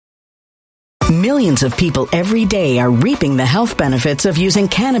Millions of people every day are reaping the health benefits of using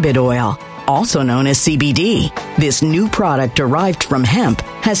cannabis oil, also known as CBD. This new product derived from hemp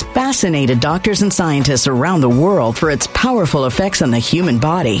has fascinated doctors and scientists around the world for its powerful effects on the human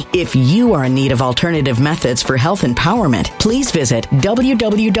body. If you are in need of alternative methods for health empowerment, please visit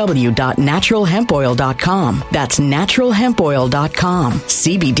www.naturalhempoil.com. That's naturalhempoil.com.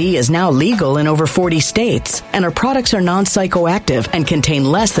 CBD is now legal in over 40 states, and our products are non-psychoactive and contain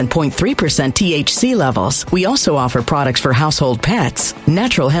less than 0.3% THC levels. We also offer products for household pets.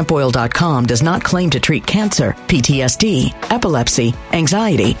 Naturalhempoil.com does not claim to treat cancer, PTSD, epilepsy,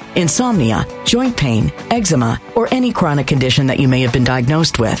 anxiety, insomnia, joint pain, eczema, or any chronic condition that you may have been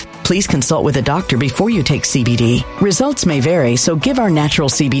diagnosed with. Please consult with a doctor before you take CBD. Results may vary, so give our natural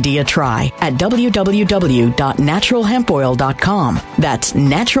CBD a try at www.naturalhempoil.com. That's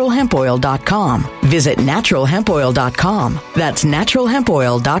naturalhempoil.com. Visit naturalhempoil.com. That's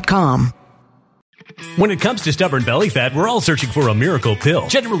naturalhempoil.com. When it comes to stubborn belly fat, we're all searching for a miracle pill.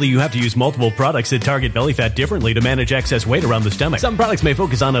 Generally, you have to use multiple products that target belly fat differently to manage excess weight around the stomach. Some products may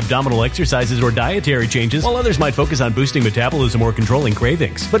focus on abdominal exercises or dietary changes, while others might focus on boosting metabolism or controlling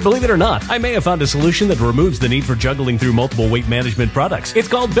cravings. But believe it or not, I may have found a solution that removes the need for juggling through multiple weight management products. It's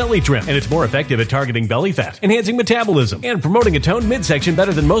called Belly Trim, and it's more effective at targeting belly fat, enhancing metabolism, and promoting a toned midsection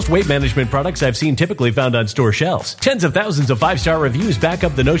better than most weight management products I've seen typically found on store shelves. Tens of thousands of 5-star reviews back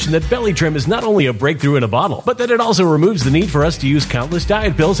up the notion that Belly Trim is not only a breakthrough in a bottle, but that it also removes the need for us to use countless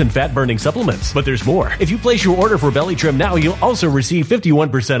diet pills and fat-burning supplements. But there's more. If you place your order for Belly Trim now, you'll also receive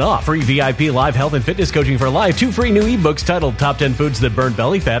 51% off, free VIP live health and fitness coaching for life, 2 free new ebooks titled Top 10 Foods That Burn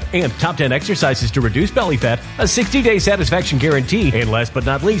Belly Fat and Top 10 Exercises to Reduce Belly Fat, a 60-day satisfaction guarantee, and last but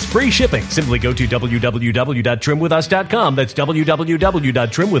not least, free shipping. Simply go to www.trimwithus.com. That's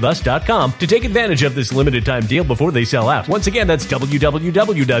www.trimwithus.com to take advantage of this limited time deal before they sell out. Once again, that's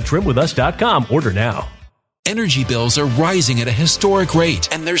www.trimwithus.com. Order now. Energy bills are rising at a historic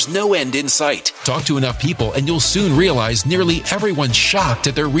rate, and there's no end in sight. Talk to enough people, and you'll soon realize nearly everyone's shocked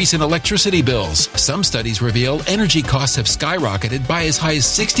at their recent electricity bills. Some studies reveal energy costs have skyrocketed by as high as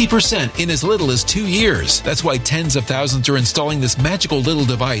 60% in as little as 2 years. That's why tens of thousands are installing this magical little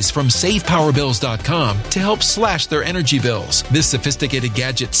device from SavePowerBills.com to help slash their energy bills. This sophisticated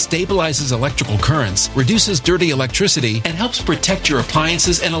gadget stabilizes electrical currents, reduces dirty electricity, and helps protect your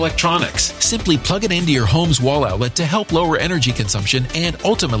appliances and electronics. Simply plug it into your home's wall outlet to help lower energy consumption and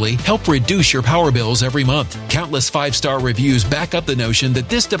ultimately help reduce your power bills every month. Countless 5-star reviews back up the notion that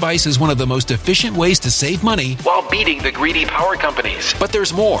this device is one of the most efficient ways to save money while beating the greedy power companies. But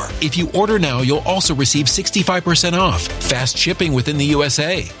there's more. If you order now, you'll also receive 65% off, fast shipping within the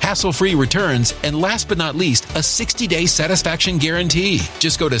USA, hassle-free returns, and last but not least, a 60-day satisfaction guarantee.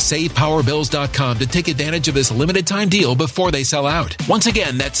 Just go to SavePowerBills.com to take advantage of this limited time deal before they sell out. Once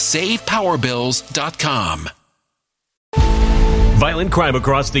again, that's SavePowerBills.com. Violent crime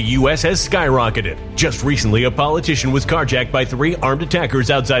across the U.S. has skyrocketed. Just recently, a politician was carjacked by 3 armed attackers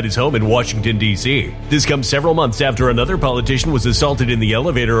outside his home in Washington, D.C. This comes several months after another politician was assaulted in the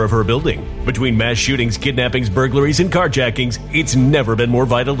elevator of her building. Between mass shootings, kidnappings, burglaries, and carjackings, it's never been more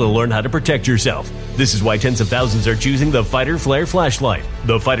vital to learn how to protect yourself. This is why tens of thousands are choosing the Fighter Flare flashlight.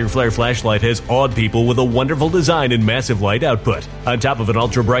 The Fighter Flare flashlight has awed people with a wonderful design and massive light output. On top of an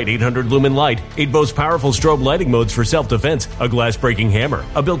ultra-bright 800-lumen light, it boasts powerful strobe lighting modes for self-defense, a glass-breaking hammer,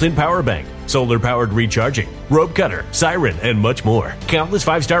 a built-in power bank, solar-powered recharging, rope cutter, siren, and much more. Countless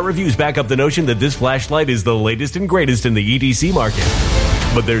 5-star reviews back up the notion that this flashlight is the latest and greatest in the EDC market.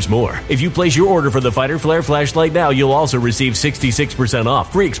 But there's more. If you place your order for the Fighter Flare flashlight now, you'll also receive 66%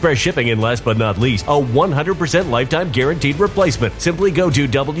 off, free express shipping, and last but not least, a 100% lifetime guaranteed replacement. Simply go to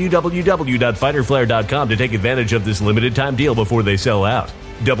www.fighterflare.com to take advantage of this limited time deal before they sell out.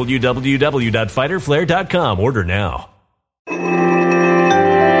 www.fighterflare.com. Order now.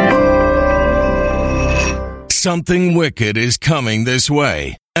 Something wicked is coming this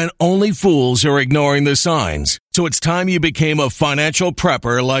way, and only fools are ignoring the signs. So it's time you became a financial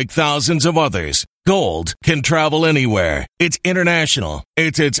prepper like thousands of others. Gold can travel anywhere. It's international.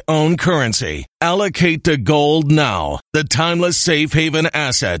 It's its own currency. Allocate to gold now, the timeless safe haven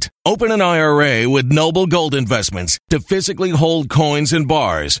asset. Open an IRA with Noble Gold Investments to physically hold coins and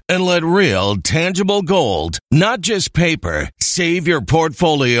bars and let real, tangible gold, not just paper, Save your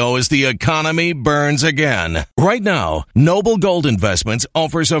portfolio as the economy burns again. Right now, Noble Gold Investments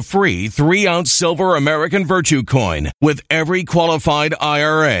offers a free 3-ounce silver American Virtue coin with every qualified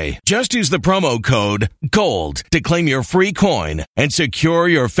IRA. Just use the promo code GOLD to claim your free coin and secure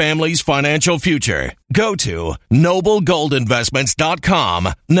your family's financial future. Go to noblegoldinvestments.com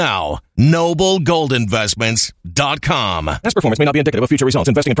now. noblegoldinvestments.com. Past performance may not be indicative of future results.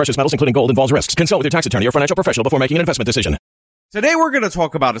 Investing in precious metals, including gold, involves risks. Consult with your tax attorney or financial professional before making an investment decision. Today we're going to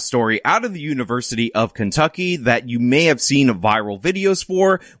talk about a story out of the University of Kentucky that you may have seen viral videos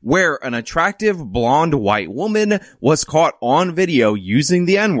for, where an attractive blonde white woman was caught on video using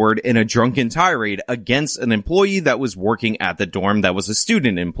the N-word in a drunken tirade against an employee that was working at the dorm that was a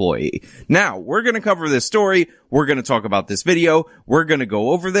student employee. Now, we're going to cover this story. We're going to talk about this video. We're going to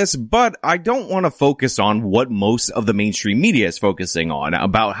go over this, but I don't want to focus on what most of the mainstream media is focusing on,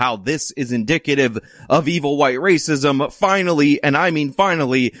 about how this is indicative of evil white racism. Finally, and I mean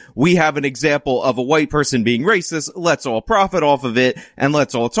finally, we have an example of a white person being racist. Let's all profit off of it, and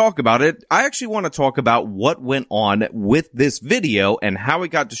let's all talk about it. I actually want to talk about what went on with this video and how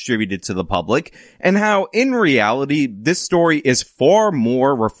it got distributed to the public, and how, in reality, this story is far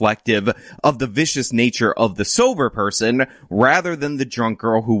more reflective of the vicious nature of the sober person rather than the drunk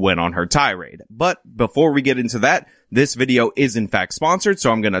girl who went on her tirade. But before we get into that, this video is in fact sponsored, so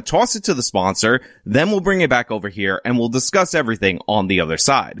I'm going to toss it to the sponsor, then we'll bring it back over here and we'll discuss everything on the other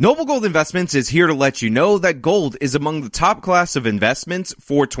side. Noble Gold Investments is here to let you know that gold is among the top class of investments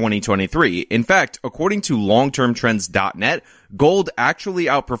for 2023. In fact, according to longtermtrends.net, gold actually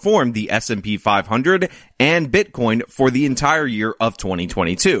outperformed the S&P 500 and Bitcoin for the entire year of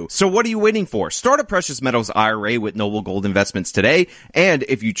 2022. So what are you waiting for? Start a precious metals IRA with Noble Gold Investments today, and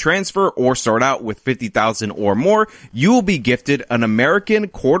if you transfer or start out with $50,000 or more, you will be gifted an American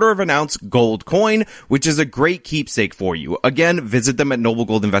 1/4 ounce gold coin, which is a great keepsake for you. Again, visit them at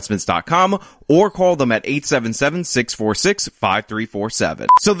noblegoldinvestments.com or call them at 877-646-5347.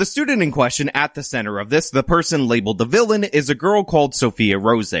 So the student in question at the center of this, the person labeled the villain, is a girl called Sophia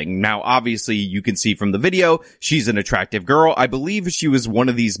Rosing. Now, obviously, you can see from the video, she's an attractive girl. I believe she was one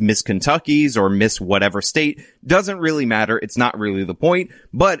of these Miss Kentuckys or Miss whatever state. Doesn't really matter. It's not really the point,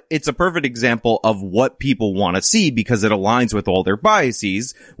 but it's a perfect example of what people want to see because it aligns with all their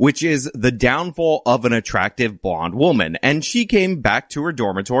biases, which is the downfall of an attractive blonde woman. And she came back to her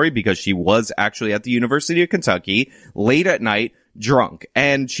dormitory because she was actually at the University of Kentucky late at night, drunk,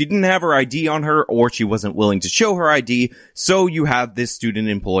 and she didn't have her ID on her, or she wasn't willing to show her ID, so you have this student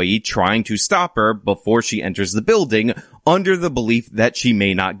employee trying to stop her before she enters the building under the belief that she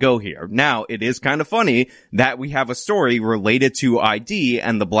may not go here. Now, it is kind of funny that we have a story related to ID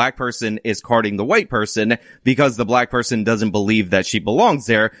and the black person is carding the white person because the black person doesn't believe that she belongs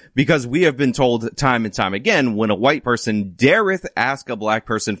there, because we have been told time and time again, when a white person dareth ask a black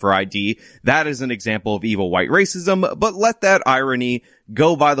person for ID, that is an example of evil white racism. But let that irony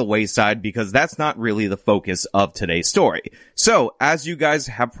go by the wayside because that's not really the focus of today's story. So, as you guys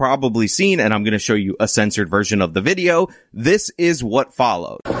have probably seen, and I'm going to show you a censored version of the video, this is what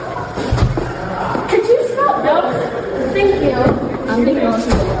followed. Could you stop? No. Thank you. I'm going to go to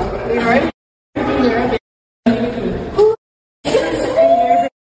the video. You ready?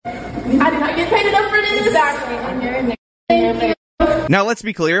 I did not get paid enough for this. Exactly. Thank you. Now, let's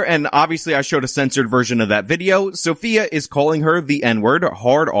be clear, and obviously I showed a censored version of that video. Sophia is calling her the N-word,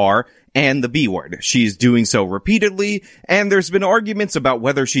 hard R, and the B-word. She's doing so repeatedly, and there's been arguments about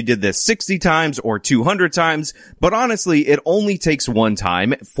whether she did this 60 times or 200 times, but honestly, it only takes one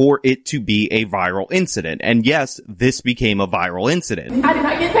time for it to be a viral incident. And yes, this became a viral incident. I did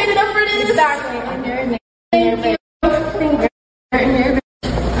not get paid enough for this. Exactly. Thank you.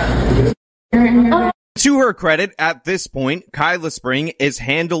 To her credit, at this point, Kyla Spring is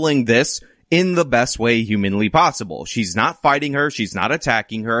handling this in the best way humanly possible. She's not fighting her. She's not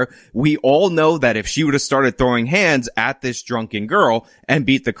attacking her. We all know that if she would have started throwing hands at this drunken girl and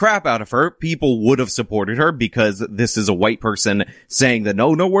beat the crap out of her, people would have supported her because this is a white person saying the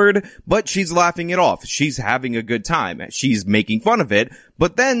no word, but she's laughing it off. She's having a good time. She's making fun of it.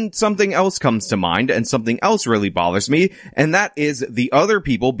 But then something else comes to mind, and something else really bothers me, and that is the other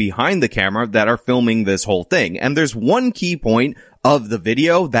people behind the camera that are filming this whole thing. And there's one key point of the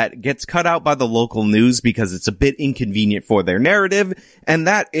video that gets cut out by the local news because it's a bit inconvenient for their narrative, and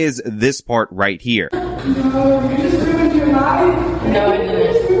that is this part right here. No, I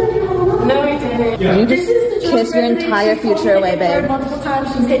didn't. No, I didn't. You just kissed your entire future away, babe. Multiple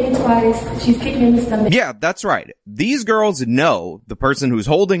times, she's hit me twice. She's kicked me in the stomach. Yeah, that's right. These girls know, the person who's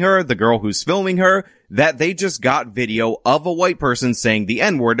holding her, the girl who's filming her, that they just got video of a white person saying the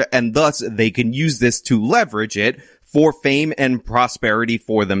N-word, and thus they can use this to leverage it for fame and prosperity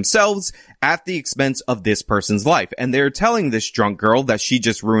for themselves at the expense of this person's life. And they're telling this drunk girl that she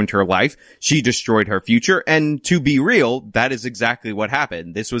just ruined her life, she destroyed her future, and to be real, that is exactly what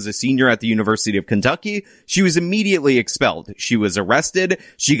happened. This was a senior at the University of Kentucky. She was immediately expelled. She was arrested.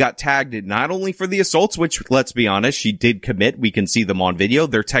 She got tagged not only for the assaults, which, let's be honest, she did commit. We can see them on video.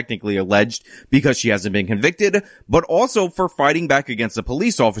 They're technically alleged because she hasn't been convicted, but also for fighting back against a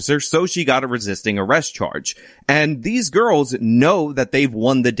police officer, so she got a resisting arrest charge. And these girls know that they've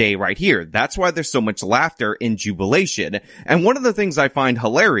won the day right here. That's why there's so much laughter and jubilation. And one of the things I find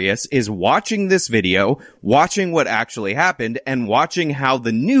hilarious is watching this video, watching what actually happened, and watching how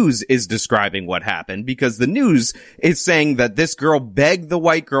the news is describing what happened, because the news is saying that this girl begged the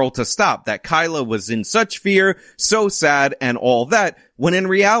white girl to stop, that Kyla was in such fear, so sad, and all that, when in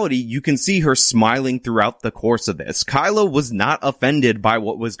reality, you can see her smiling throughout the course of this. Kyla was not offended by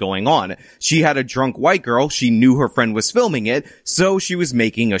what was going on. She had a drunk white girl, she knew her friend was filming it, so she was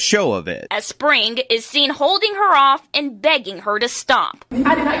making a show of it. As Spring is seen holding her off and begging her to stop.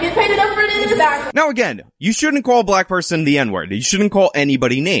 I did not get paid enough for this. Now again, you shouldn't call a black person the N-word. You shouldn't call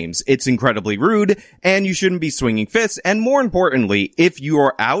anybody names. It's incredibly rude, and you shouldn't be swinging fists, and more importantly, if you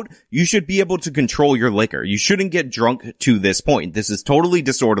are out, you should be able to control your liquor. You shouldn't get drunk to this point. This is totally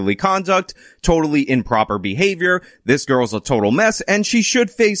disorderly conduct, totally improper behavior. This girl's a total mess, and she should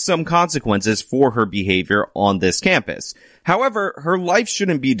face some consequences for her behavior on this campus. However, her life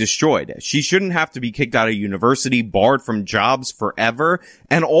shouldn't be destroyed. She shouldn't have to be kicked out of university, barred from jobs forever,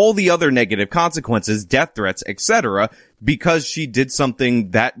 and all the other negative consequences, death threats, etc., because she did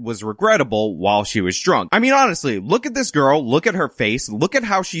something that was regrettable while she was drunk. I mean, honestly, look at this girl, look at her face, look at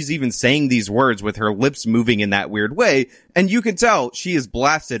how she's even saying these words with her lips moving in that weird way, and you can tell she is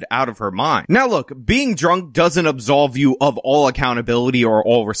blasted out of her mind. Now look, being drunk doesn't absolve you of all accountability or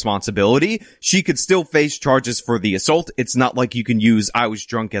all responsibility. She could still face charges for the assault. It's not like you can use "I was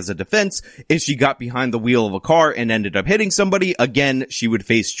drunk" as a defense. If she got behind the wheel of a car and ended up hitting somebody, again, she would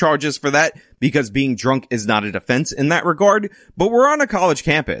face charges for that, because being drunk is not a defense in that regard. But we're on a college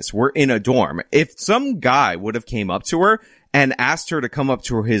campus. We're in a dorm. If some guy would have came up to her and asked her to come up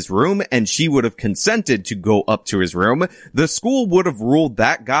to his room, and she would have consented to go up to his room, the school would have ruled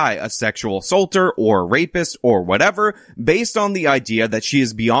that guy a sexual assaulter or a rapist or whatever, based on the idea that she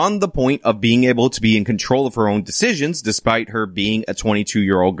is beyond the point of being able to be in control of her own decisions, despite her being a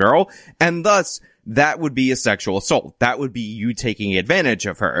 22-year-old girl, and thus, that would be a sexual assault. That would be you taking advantage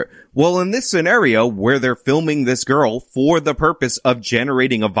of her. Well, in this scenario where they're filming this girl for the purpose of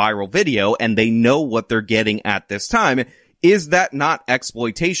generating a viral video, and they know what they're getting at this time, is that not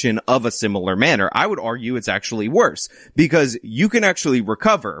exploitation of a similar manner? I would argue it's actually worse, because you can actually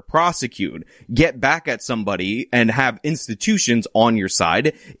recover, prosecute, get back at somebody, and have institutions on your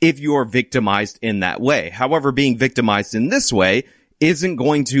side if you're victimized in that way. However, being victimized in this way isn't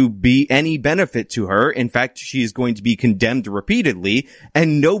going to be any benefit to her. In fact, she is going to be condemned repeatedly,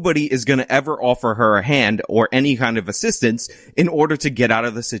 and nobody is going to ever offer her a hand or any kind of assistance in order to get out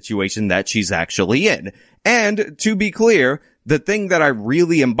of the situation that she's actually in. And to be clear, the thing that I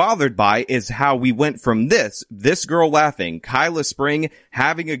really am bothered by is how we went from this girl laughing, Kyla Spring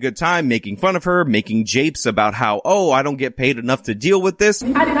having a good time, making fun of her, making japes about how, oh, I don't get paid enough to deal with this.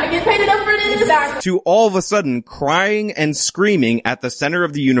 I did not get paid enough for this. To all of a sudden crying and screaming at the center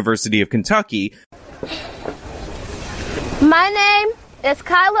of the University of Kentucky. My name is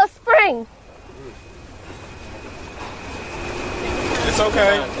Kyla Spring. It's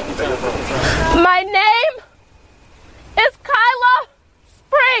okay. My name is Kyla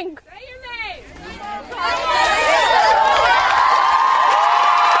Spring. Say your name.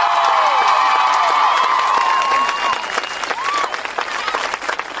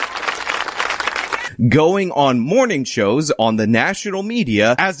 Going on morning shows on the national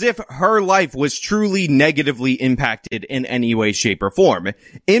media as if her life was truly negatively impacted in any way, shape, or form.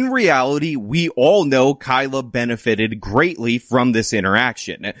 In reality, we all know Kyla benefited greatly from this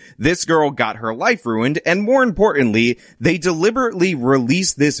interaction. This girl got her life ruined, and more importantly, they deliberately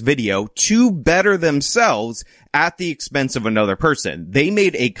released this video to better themselves at the expense of another person. They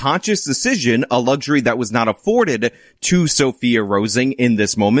made a conscious decision, a luxury that was not afforded to Sophia Rosing in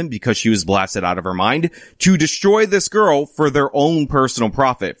this moment because she was blasted out of her mind, to destroy this girl for their own personal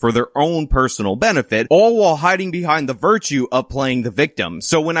profit, for their own personal benefit, all while hiding behind the virtue of playing the victim.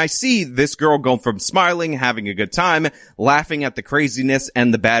 So when I see this girl go from smiling, having a good time, laughing at the craziness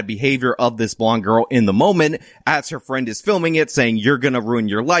and the bad behavior of this blonde girl in the moment, as her friend is filming it, saying, "You're gonna ruin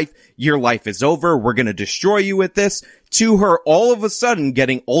your life is over, we're gonna destroy you with this," to her all of a sudden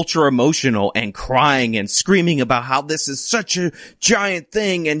getting ultra emotional and crying and screaming about how this is such a giant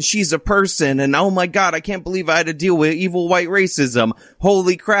thing and she's a person and oh my god, I can't believe I had to deal with evil white racism.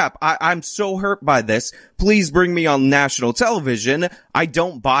 Holy crap, I'm so hurt by this. Please bring me on national television. I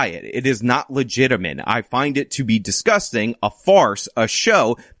don't buy it. It is not legitimate. I find it to be disgusting, a farce, a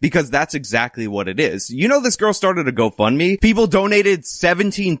show, because that's exactly what it is. You know, this girl started a GoFundMe. People donated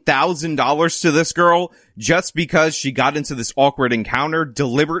 $17,000 to this girl just because she got into this awkward encounter,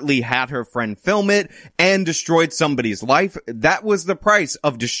 deliberately had her friend film it, and destroyed somebody's life. That was the price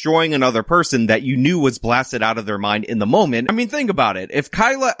of destroying another person that you knew was blasted out of their mind in the moment. I mean, think about it. If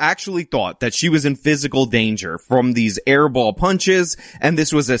Kyla actually thought that she was in physical danger from these airball punches, and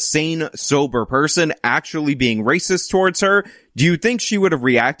this was a sane, sober person actually being racist towards her, do you think she would have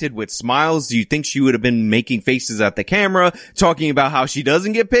reacted with smiles? Do you think she would have been making faces at the camera, talking about how she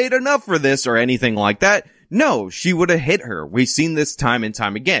doesn't get paid enough for this or anything like that? No, she would have hit her. We've seen this time and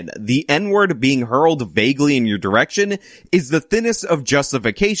time again. The N-word being hurled vaguely in your direction is the thinnest of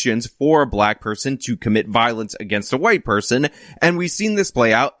justifications for a black person to commit violence against a white person, and we've seen this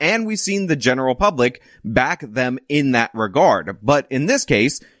play out, and we've seen the general public back them in that regard. But in this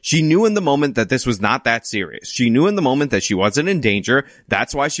case, she knew in the moment that this was not that serious. She knew in the moment that she wasn't in danger.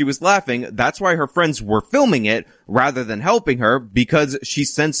 That's why she was laughing. That's why her friends were filming it rather than helping her, because she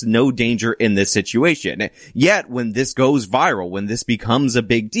sensed no danger in this situation. Yet, when this goes viral, when this becomes a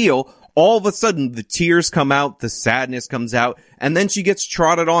big deal, all of a sudden the tears come out, the sadness comes out, and then she gets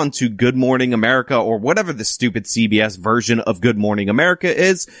trotted on to Good Morning America, or whatever the stupid CBS version of Good Morning America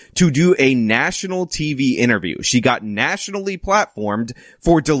is, to do a national TV interview. She got nationally platformed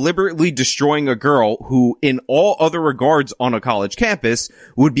for deliberately destroying a girl who, in all other regards on a college campus,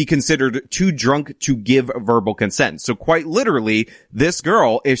 would be considered too drunk to give verbal consent. So quite literally, this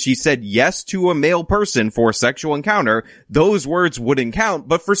girl, if she said yes to a male person for a sexual encounter, those words wouldn't count,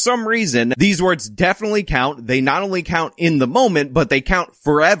 but for some reason, these words definitely count. They not only count in the moment, but they count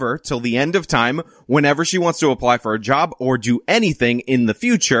forever till the end of time whenever she wants to apply for a job or do anything in the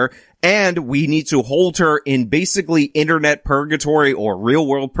future. And we need to hold her in basically internet purgatory or real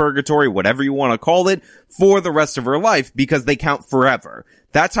world purgatory, whatever you want to call it, for the rest of her life, because they count forever.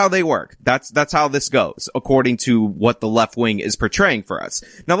 That's how they work. That's how this goes, according to what the left wing is portraying for us.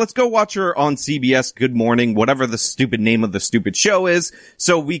 Now let's go watch her on CBS Good Morning, whatever the stupid name of the stupid show is,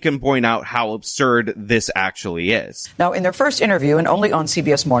 so we can point out how absurd this actually is. Now, in their first interview, and only on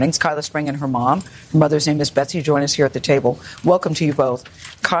CBS Mornings, Kyla Spring and her mom, her mother's name is Betsy, join us here at the table. Welcome to you both.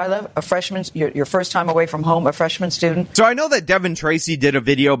 Kyla, a freshman, your first time away from home, a freshman student. So I know that Devin Tracy did a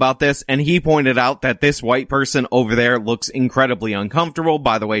video about this, and he pointed out that this white person over there looks incredibly uncomfortable.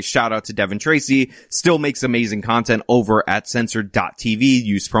 By the way, shout out to Devin Tracy. Still makes amazing content over at censored.tv.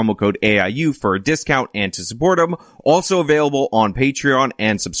 Use promo code AIU for a discount and to support him. Also available on Patreon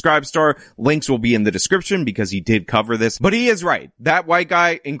and Subscribestar. Links will be in the description because he did cover this. But he is right. That white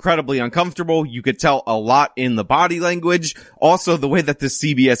guy, incredibly uncomfortable. You could tell a lot in the body language. Also, the way that the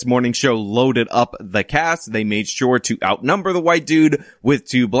CBS morning show loaded up the cast, they made sure to outnumber the white dude with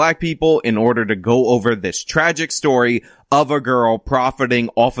two black people in order to go over this tragic story of a girl profiting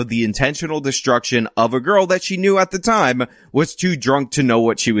off of the intentional destruction of a girl that she knew at the time was too drunk to know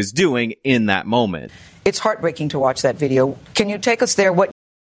what she was doing in that moment. It's heartbreaking to watch that video. Can you take us there? What?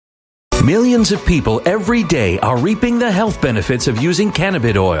 Millions of people every day are reaping the health benefits of using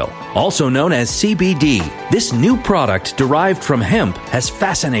cannabis oil, also known as CBD. This new product derived from hemp has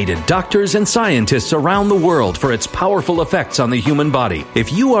fascinated doctors and scientists around the world for its powerful effects on the human body.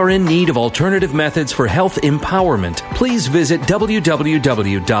 If you are in need of alternative methods for health empowerment, please visit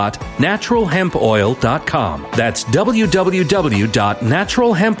www.naturalhempoil.com. That's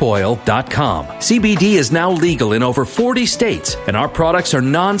www.naturalhempoil.com. CBD is now legal in over 40 states, and our products are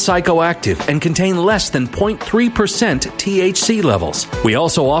non-psychoactive and contain less than 0.3% THC levels. We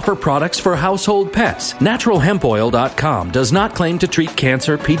also offer products for household pets. NaturalHempOil.com does not claim to treat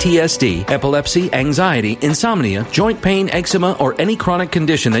cancer, PTSD, epilepsy, anxiety, insomnia, joint pain, eczema, or any chronic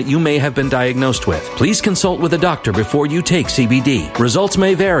condition that you may have been diagnosed with. Please consult with a doctor before you take CBD. Results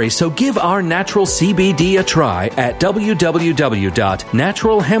may vary, so give our natural CBD a try at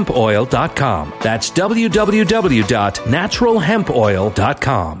www.naturalhempoil.com. That's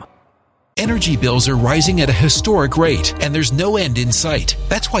www.naturalhempoil.com. Energy bills are rising at a historic rate, and there's no end in sight.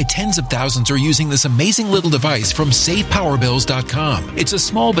 That's why tens of thousands are using this amazing little device from SavePowerBills.com. It's a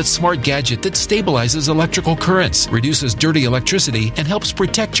small but smart gadget that stabilizes electrical currents, reduces dirty electricity, and helps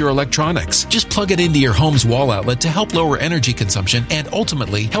protect your electronics. Just plug it into your home's wall outlet to help lower energy consumption and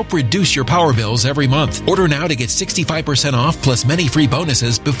ultimately help reduce your power bills every month. Order now to get 65% off plus many free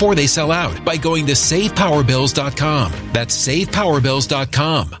bonuses before they sell out by going to SavePowerBills.com. That's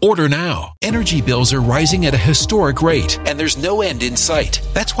SavePowerBills.com. Order now. Energy bills are rising at a historic rate, and there's no end in sight.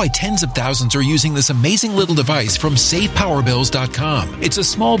 That's why tens of thousands are using this amazing little device from SavePowerBills.com. It's a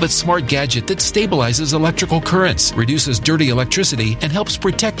small but smart gadget that stabilizes electrical currents, reduces dirty electricity, and helps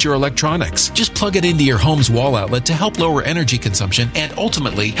protect your electronics. Just plug it into your home's wall outlet to help lower energy consumption and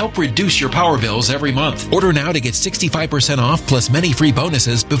ultimately help reduce your power bills every month. Order now to get 65% off plus many free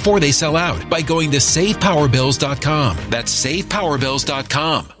bonuses before they sell out by going to SavePowerBills.com. That's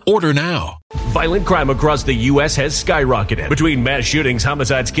SavePowerBills.com. Order now. Violent crime across the U.S. has skyrocketed. Between mass shootings,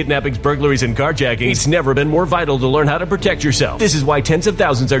 homicides, kidnappings, burglaries, and carjackings, it's never been more vital to learn how to protect yourself. This is why tens of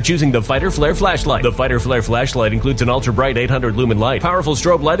thousands are choosing the Fighter Flare flashlight. The Fighter Flare flashlight includes an ultra-bright 800 lumen light, powerful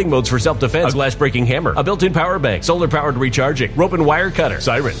strobe lighting modes for self-defense, a glass-breaking hammer, a built-in power bank, solar-powered recharging, rope and wire cutter,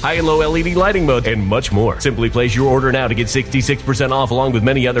 siren, high and low LED lighting mode, and much more. Simply place your order now to get 66% off along with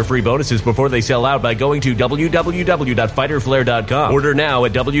many other free bonuses before they sell out by going to www.fighterflare.com. Order now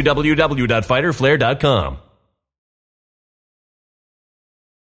at www.fighterflare.com.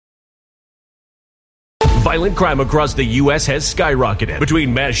 Violent crime across the U.S. has skyrocketed.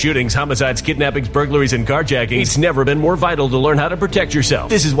 Between mass shootings, homicides, kidnappings, burglaries, and carjackings, it's never been more vital to learn how to protect yourself.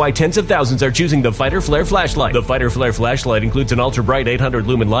 This is why tens of thousands are choosing the Fighter Flare flashlight. The Fighter Flare flashlight includes an ultra-bright 800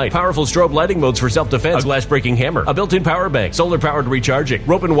 lumen light, powerful strobe lighting modes for self-defense, a glass-breaking hammer, a built-in power bank, solar-powered recharging,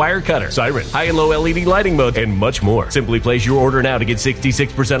 rope and wire cutter, siren, high and low LED lighting mode, and much more. Simply place your order now to get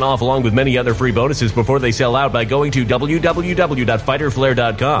 66% off along with many other free bonuses before they sell out by going to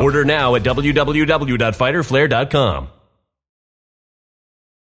www.fighterflare.com. Order now at www.fighterflare.com.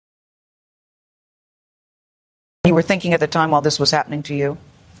 You were thinking at the time while this was happening to you?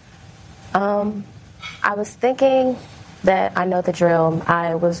 I was thinking that I know the drill.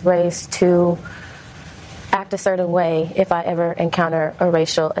 I was raised to act a certain way if I ever encounter a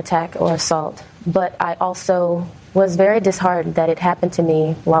racial attack or assault. But I also was very disheartened that it happened to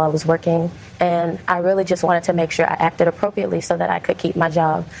me while I was working, and I really just wanted to make sure I acted appropriately so that I could keep my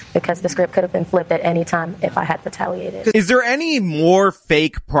job, because the script could have been flipped at any time if I had retaliated. Is there any more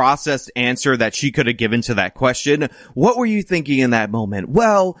fake processed answer that she could have given to that question? What were you thinking in that moment?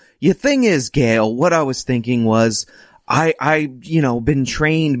 Well, your thing is, Gail, what I was thinking was, I been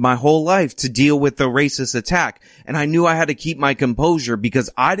trained my whole life to deal with the racist attack, and I knew I had to keep my composure because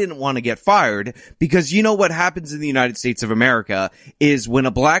I didn't want to get fired, because you know what happens in the United States of America is when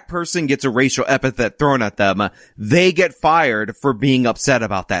a black person gets a racial epithet thrown at them, they get fired for being upset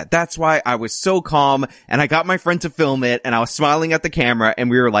about that. That's why I was so calm, and I got my friend to film it, and I was smiling at the camera, and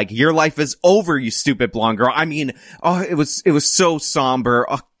we were like, your life is over, you stupid blonde girl. I mean, it was so somber.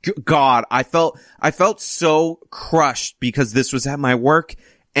 Oh, God, I felt so crushed because this was at my work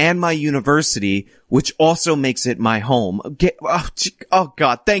and my university, which also makes it my home. Oh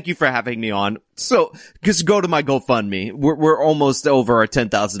God, thank you for having me on. So, just go to my GoFundMe. We're almost over our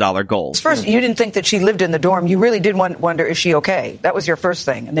 $10,000 goal. First, you didn't think that she lived in the dorm. You really did wonder, is she okay? That was your first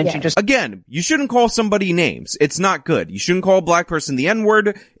thing. And then she just... Again, you shouldn't call somebody names. It's not good. You shouldn't call a black person the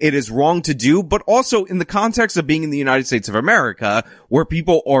N-word. It is wrong to do. But also, in the context of being in the United States of America, where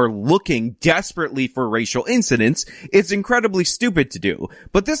people are looking desperately for racial incidents, it's incredibly stupid to do.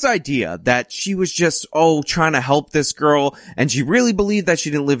 But this idea that she was just, trying to help this girl, and she really believed that she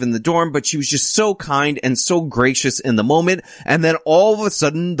didn't live in the dorm, but she was just so kind and so gracious in the moment, and then all of a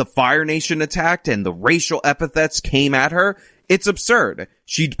sudden the Fire Nation attacked and the racial epithets came at her. It's absurd.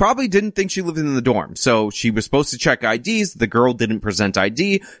 She probably didn't think she lived in the dorm, so she was supposed to check IDs. The girl didn't present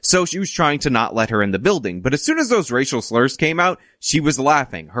ID, so she was trying to not let her in the building. But as soon as those racial slurs came out, she was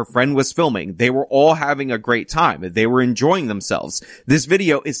laughing. Her friend was filming. They were all having a great time. They were enjoying themselves. This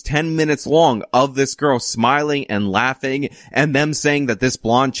video is 10 minutes long of this girl smiling and laughing, and them saying that this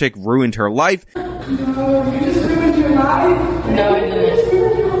blonde chick ruined her life. No, you just ruined your life? No, I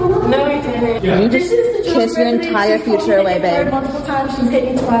didn't. No, I didn't. You just kiss your entire future away, babe. Multiple times, she's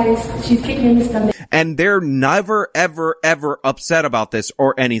hit me twice. She's kicked me in the stomach. And they're never, ever, ever upset about this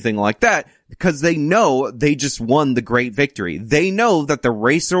or anything like that. because they know they just won the great victory. They know that the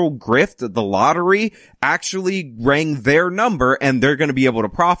racial grift, the lottery, actually rang their number and they're going to be able to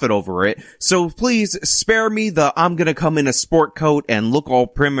profit over it. So please spare me the I'm going to come in a sport coat and look all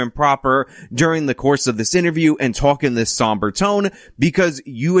prim and proper during the course of this interview and talk in this somber tone, because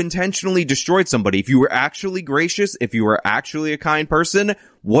you intentionally destroyed somebody. If you were actually gracious, if you were actually a kind person,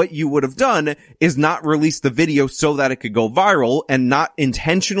 what you would have done is not release the video so that it could go viral and not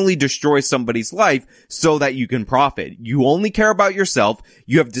intentionally destroy somebody's life so that you can profit. You only care about yourself.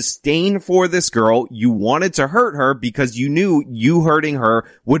 You have disdain for this girl. You wanted to hurt her because you knew you hurting her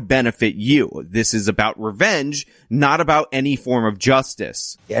would benefit you. This is about revenge, not about any form of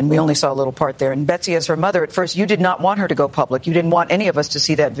justice. Yeah, and we only saw a little part there. And Betsy, as her mother, at first, you did not want her to go public. You didn't want any of us to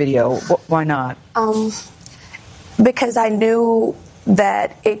see that video. Why not? Because I knew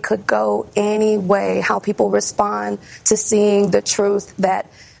that it could go any way, how people respond to seeing the truth, that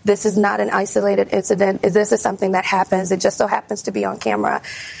this is not an isolated incident. This is something that happens. It just so happens to be on camera.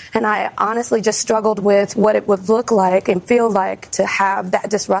 And I honestly just struggled with what it would look like and feel like to have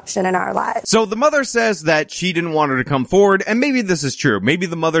that disruption in our lives. So the mother says that she didn't want her to come forward, and maybe this is true. Maybe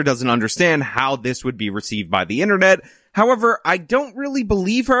the mother doesn't understand how this would be received by the internet. However, I don't really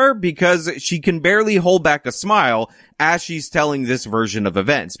believe her because she can barely hold back a smile as she's telling this version of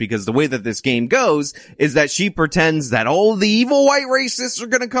events, because the way that this game goes is that she pretends that all the evil white racists are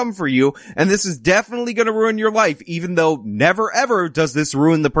going to come for you, and this is definitely going to ruin your life, even though never ever does this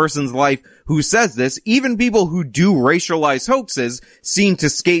ruin the person's life who says this. Even people who do racialized hoaxes seem to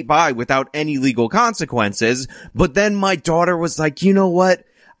skate by without any legal consequences. But then my daughter was like, you know what?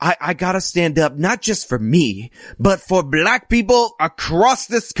 I gotta stand up, not just for me, but for black people across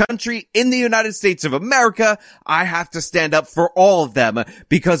this country in the United States of America. I have to stand up for all of them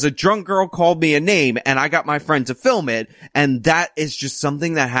because a drunk girl called me a name and I got my friend to film it. And that is just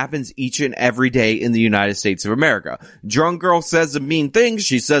something that happens each and every day in the United States of America. Drunk girl says a mean thing.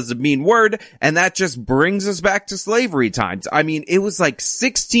 She says a mean word, and that just brings us back to slavery times. I mean, it was like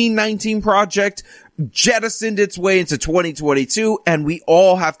 1619 Project jettisoned its way into 2022, and we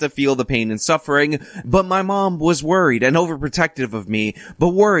all have to feel the pain and suffering. But my mom was worried and overprotective of me, but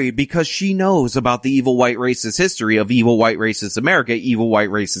worried because she knows about the evil white racist history of evil white racist America, evil white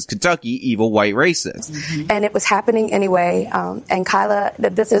racist Kentucky, evil white racist. Mm-hmm. And it was happening anyway. And Kyla,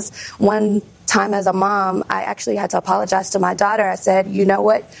 this is one time as a mom, I actually had to apologize to my daughter. I said, you know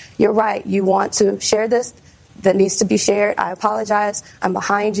what? You're right. You want to share this that needs to be shared. I apologize. I'm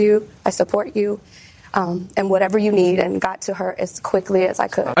behind you. I support you. And whatever you need, and got to her as quickly as I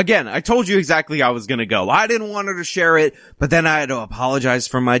could. Again, I told you exactly how I was gonna go. I didn't want her to share it, but then I had to apologize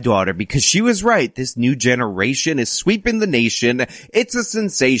for my daughter because she was right. This new generation is sweeping the nation. It's a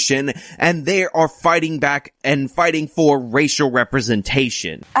sensation, and they are fighting back and fighting for racial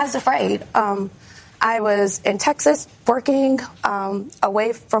representation. I was afraid. I was in Texas working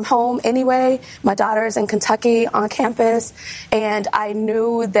away from home anyway. My daughter is in Kentucky on campus, and I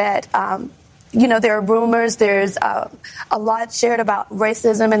knew that there are rumors, there's a lot shared about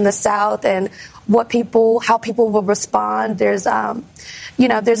racism in the South and how people will respond. There's,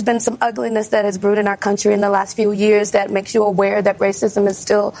 there's been some ugliness that has brewed in our country in the last few years that makes you aware that racism is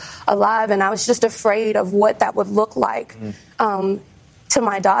still alive. And I was just afraid of what that would look like. To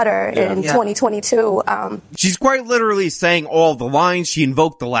my daughter in 2022. She's quite literally saying all the lines. She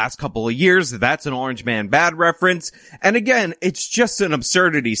invoked the last couple of years. That's an Orange Man Bad reference. And again, it's just an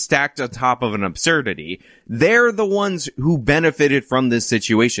absurdity stacked on top of an absurdity. They're the ones who benefited from this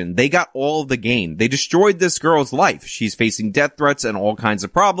situation. They got all of the gain. They destroyed this girl's life. She's facing death threats and all kinds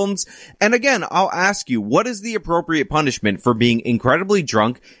of problems. And again, I'll ask you, what is the appropriate punishment for being incredibly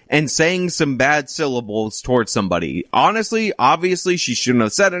drunk and saying some bad syllables towards somebody? Honestly, obviously, she shouldn't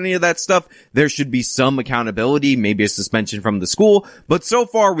have said any of that stuff. There should be some accountability, maybe a suspension from the school. But so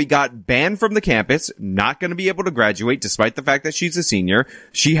far, we got banned from the campus, not going to be able to graduate despite the fact that she's a senior.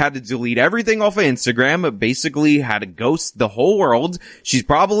 She had to delete everything off of Instagram, basically had to ghost the whole world. She's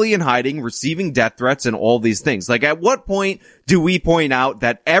probably in hiding, receiving death threats and all these things. Like, at what point do we point out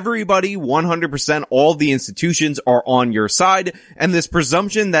that everybody, 100%, all the institutions are on your side, and this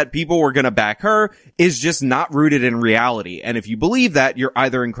presumption that people were going to back her is just not rooted in reality? And if you believe that, you're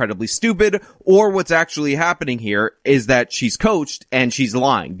either incredibly stupid, or what's actually happening here is that she's coached and she's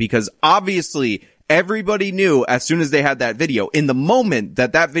lying, because obviously everybody knew as soon as they had that video. In the moment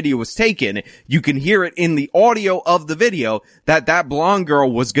that that video was taken, you can hear it in the audio of the video that that blonde girl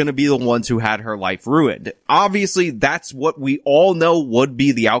was going to be the ones who had her life ruined. Obviously, that's what we all know would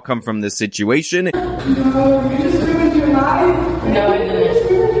be the outcome from this situation. No, you just ruined your life. No, I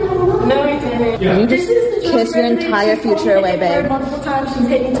didn't. No, I didn't. You just kiss your entire future away, babe. Multiple times, she's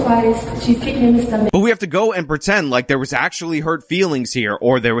hit me twice. She's kicked me in the stomach. But we have to go and pretend like there was actually hurt feelings here,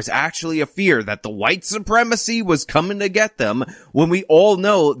 or there was actually a fear that the white supremacy was coming to get them, when we all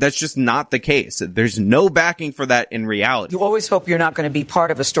know that's just not the case. There's no backing for that in reality. You always hope you're not going to be part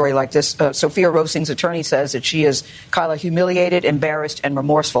of a story like this. Sophia Rosing's attorney says that she is, Kyla, humiliated, embarrassed, and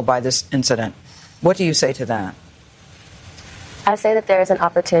remorseful by this incident. What do you say to that? I say that there is an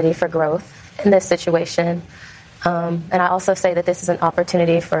opportunity for growth in this situation. And I also say that this is an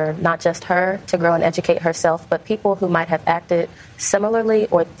opportunity for not just her to grow and educate herself, but people who might have acted similarly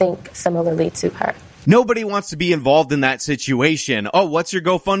or think similarly to her. Nobody wants to be involved in that situation. Oh, what's your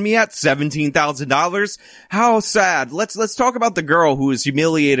GoFundMe at? $17,000? How sad. Let's talk about the girl who was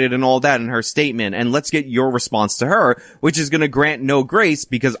humiliated and all that in her statement, and let's get your response to her, which is going to grant no grace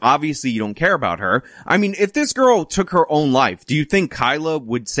because obviously you don't care about her. I mean, if this girl took her own life, do you think Kyla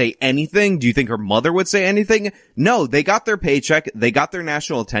would say anything? Do you think her mother would say anything? No, they got their paycheck. They got their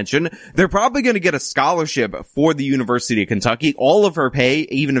national attention. They're probably going to get a scholarship for the University of Kentucky, all of her pay,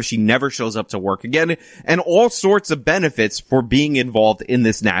 even if she never shows up to work again, and all sorts of benefits for being involved in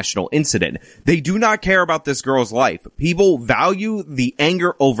this national incident. They do not care about this girl's life. People value the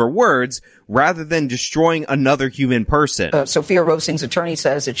anger over words rather than destroying another human person. Sophia Rosing's attorney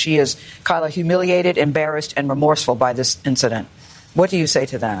says that she is, Kyla, humiliated, embarrassed, and remorseful by this incident. What do you say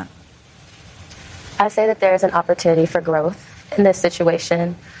to that? I say that there is an opportunity for growth in this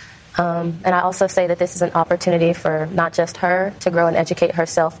situation. And I also say that this is an opportunity for not just her to grow and educate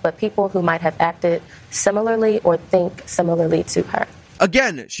herself, but people who might have acted similarly or think similarly to her.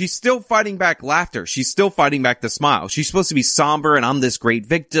 Again, she's still fighting back laughter. She's still fighting back the smile. She's supposed to be somber and I'm this great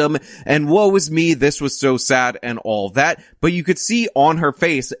victim and woe is me, this was so sad and all that. But you could see on her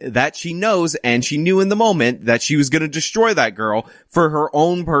face that she knows and she knew in the moment that she was going to destroy that girl for her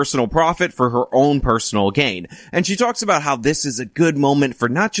own personal profit, for her own personal gain. And she talks about how this is a good moment for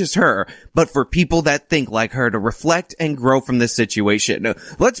not just her, but for people that think like her to reflect and grow from this situation.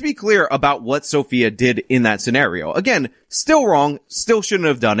 Let's be clear about what Sophia did in that scenario. Again, still wrong, still shouldn't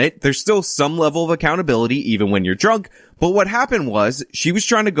have done it. There's still some level of accountability even when you're drunk. But what happened was she was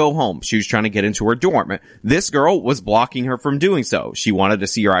trying to go home. She was trying to get into her dorm. This girl was blocking her from doing so. She wanted to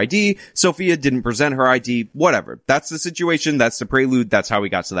see her ID. Sophia didn't present her ID. Whatever. That's the situation. That's the prelude. That's how we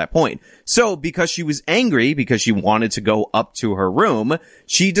got to that point. So because she was angry, because she wanted to go up to her room,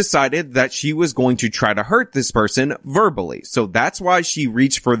 she decided that she was going to try to hurt this person verbally. So that's why she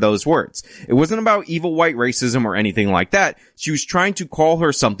reached for those words. It wasn't about evil white racism or anything like that. She was trying to call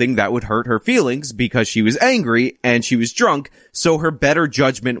her something that would hurt her feelings because she was angry and she was drunk, so her better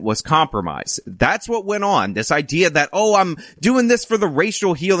judgment was compromised. That's what went on. This idea that, oh, I'm doing this for the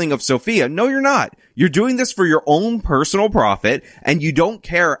racial healing of Sophia. No, you're not. You're doing this for your own personal profit, and you don't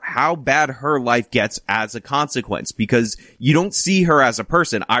care how bad her life gets as a consequence because you don't see her as a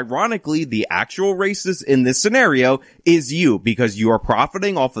person. Ironically, the actual racist in this scenario is you because you are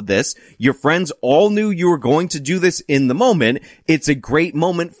profiting off of this. Your friends all knew you were going to do this in the moment. It's a great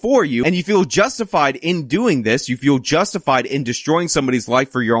moment for you, and you feel justified in doing this. You feel justified in destroying somebody's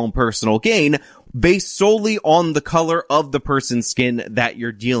life for your own personal gain, based solely on the color of the person's skin that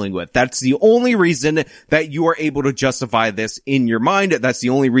you're dealing with. That's the only reason that you are able to justify this in your mind. That's the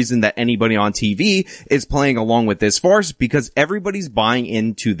only reason that anybody on TV is playing along with this farce, because everybody's buying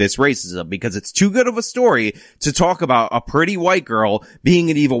into this racism, because it's too good of a story to talk about a pretty white girl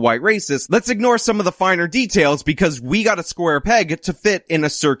being an evil white racist. Let's ignore some of the finer details because we got a square peg to fit in a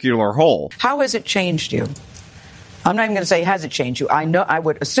circular hole. How has it changed you? I'm not even going to say has it changed you. I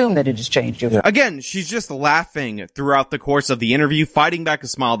would assume that it has changed you. Again, she's just laughing throughout the course of the interview, fighting back a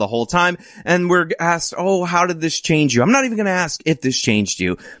smile the whole time. And we're asked, oh, how did this change you? I'm not even going to ask if this changed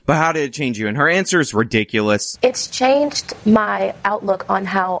you, but how did it change you? And her answer is ridiculous. It's changed my outlook on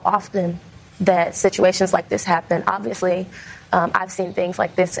how often that situations like this happen. Obviously, I've seen things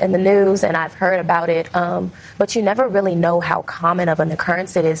like this in the news and I've heard about it, but you never really know how common of an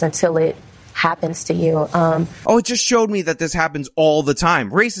occurrence it is until it happens to you. It just showed me that this happens all the time.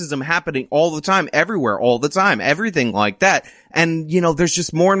 Racism happening all the time, everywhere, all the time, everything like that. And, there's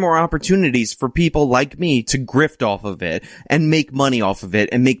just more and more opportunities for people like me to grift off of it and make money off of it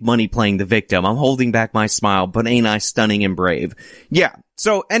and make money playing the victim. I'm holding back my smile, but ain't I stunning and brave? Yeah.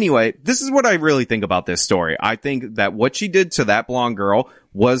 So anyway, this is what I really think about this story. I think that what she did to that blonde girl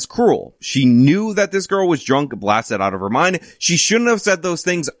was cruel. She knew that this girl was drunk, blasted out of her mind. She shouldn't have said those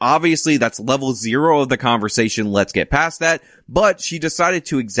things. Obviously, that's level 0 of the conversation. Let's get past that. But she decided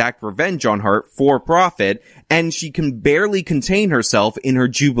to exact revenge on her for profit, and she can barely contain herself in her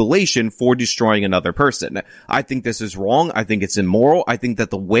jubilation for destroying another person. I think this is wrong. I think it's immoral. I think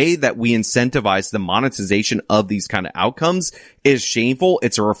that the way that we incentivize the monetization of these kind of outcomes is shameful.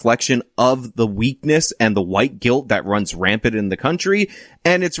 It's a reflection of the weakness and the white guilt that runs rampant in the country,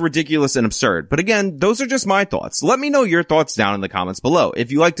 and it's ridiculous and absurd. But again, those are just my thoughts. Let me know your thoughts down in the comments below.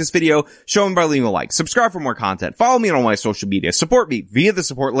 If you like this video, show me by leaving a like. Subscribe for more content. Follow me on all my social media. Support me via the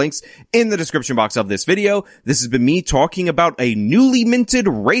support links in the description box of this video. This has been me talking about a newly minted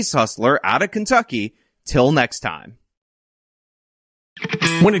race hustler out of Kentucky. Till next time.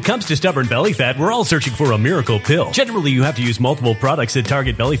 When it comes to stubborn belly fat, we're all searching for a miracle pill. Generally, you have to use multiple products that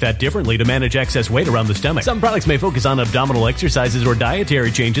target belly fat differently to manage excess weight around the stomach. Some products may focus on abdominal exercises or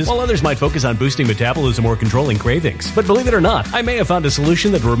dietary changes, while others might focus on boosting metabolism or controlling cravings. But believe it or not, I may have found a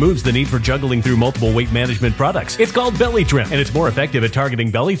solution that removes the need for juggling through multiple weight management products. It's called Belly Trim, and it's more effective at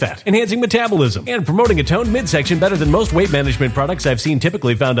targeting belly fat, enhancing metabolism, and promoting a toned midsection better than most weight management products I've seen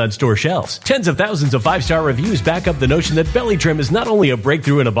typically found on store shelves. Tens of thousands of 5-star reviews back up the notion that Belly Trim is not only a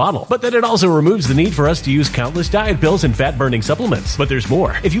breakthrough in a bottle, but that it also removes the need for us to use countless diet pills and fat-burning supplements. But there's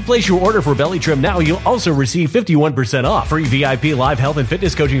more. If you place your order for Belly Trim now, you'll also receive 51% off, free VIP live health and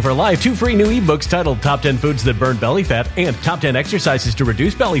fitness coaching for life, 2 free new ebooks titled Top 10 Foods That Burn Belly Fat and Top 10 Exercises to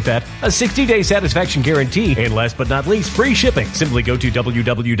Reduce Belly Fat, a 60-day satisfaction guarantee, and last but not least, free shipping. Simply go to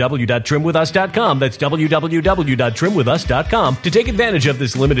www.trimwithus.com. That's www.trimwithus.com to take advantage of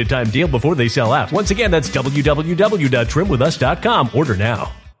this limited time deal before they sell out. Once again, that's www.trimwithus.com. Order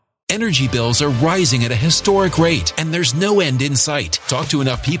now. Energy bills are rising at a historic rate, and there's no end in sight. Talk to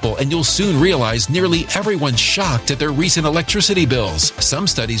enough people, and you'll soon realize nearly everyone's shocked at their recent electricity bills. Some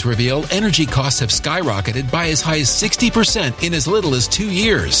studies reveal energy costs have skyrocketed by as high as 60% in as little as 2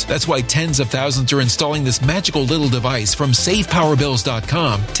 years. That's why tens of thousands are installing this magical little device from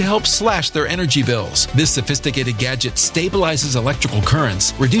SavePowerBills.com to help slash their energy bills. This sophisticated gadget stabilizes electrical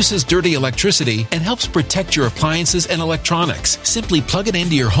currents, reduces dirty electricity, and helps protect your appliances and electronics. Simply plug it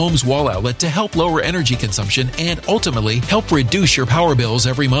into your home's wall outlet to help lower energy consumption and ultimately help reduce your power bills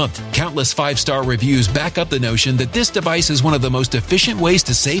every month. Countless 5-star reviews back up the notion that this device is one of the most efficient ways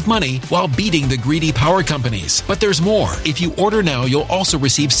to save money while beating the greedy power companies. But there's more. If you order now, you'll also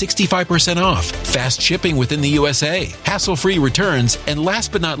receive 65% off, fast shipping within the USA, hassle-free returns, and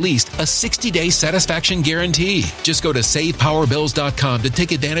last but not least, a 60-day satisfaction guarantee. Just go to SavePowerBills.com to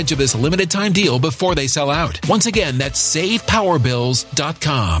take advantage of this limited time deal before they sell out. Once again, that's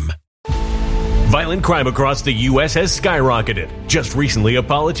SavePowerBills.com. Violent crime across the U.S. has skyrocketed. Just recently, a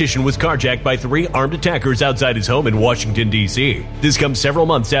politician was carjacked by 3 armed attackers outside his home in Washington, D.C. This comes several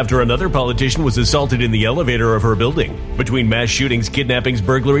months after another politician was assaulted in the elevator of her building. Between mass shootings, kidnappings,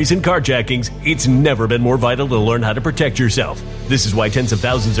 burglaries, and carjackings, it's never been more vital to learn how to protect yourself. This is why tens of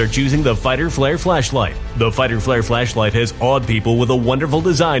thousands are choosing the Fighter Flare flashlight. The Fighter Flare flashlight has awed people with a wonderful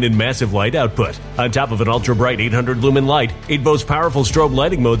design and massive light output. On top of an ultra-bright 800-lumen light, it boasts powerful strobe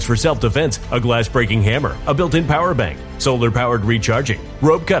lighting modes for self-defense, a glass-breaking hammer, a built-in power bank, solar-powered recharging,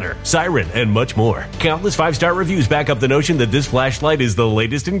 rope cutter, siren, and much more. Countless 5-star reviews back up the notion that this flashlight is the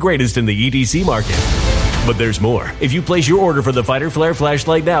latest and greatest in the EDC market. But there's more. If you place your order for the Fighter Flare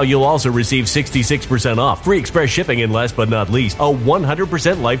flashlight now, you'll also receive 66% off, free express shipping, and last but not least, a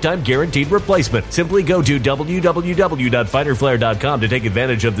 100% lifetime guaranteed replacement. Simply go to www.fighterflare.com to take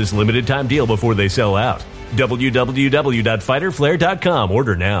advantage of this limited time deal before they sell out. www.fighterflare.com.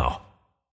 Order now.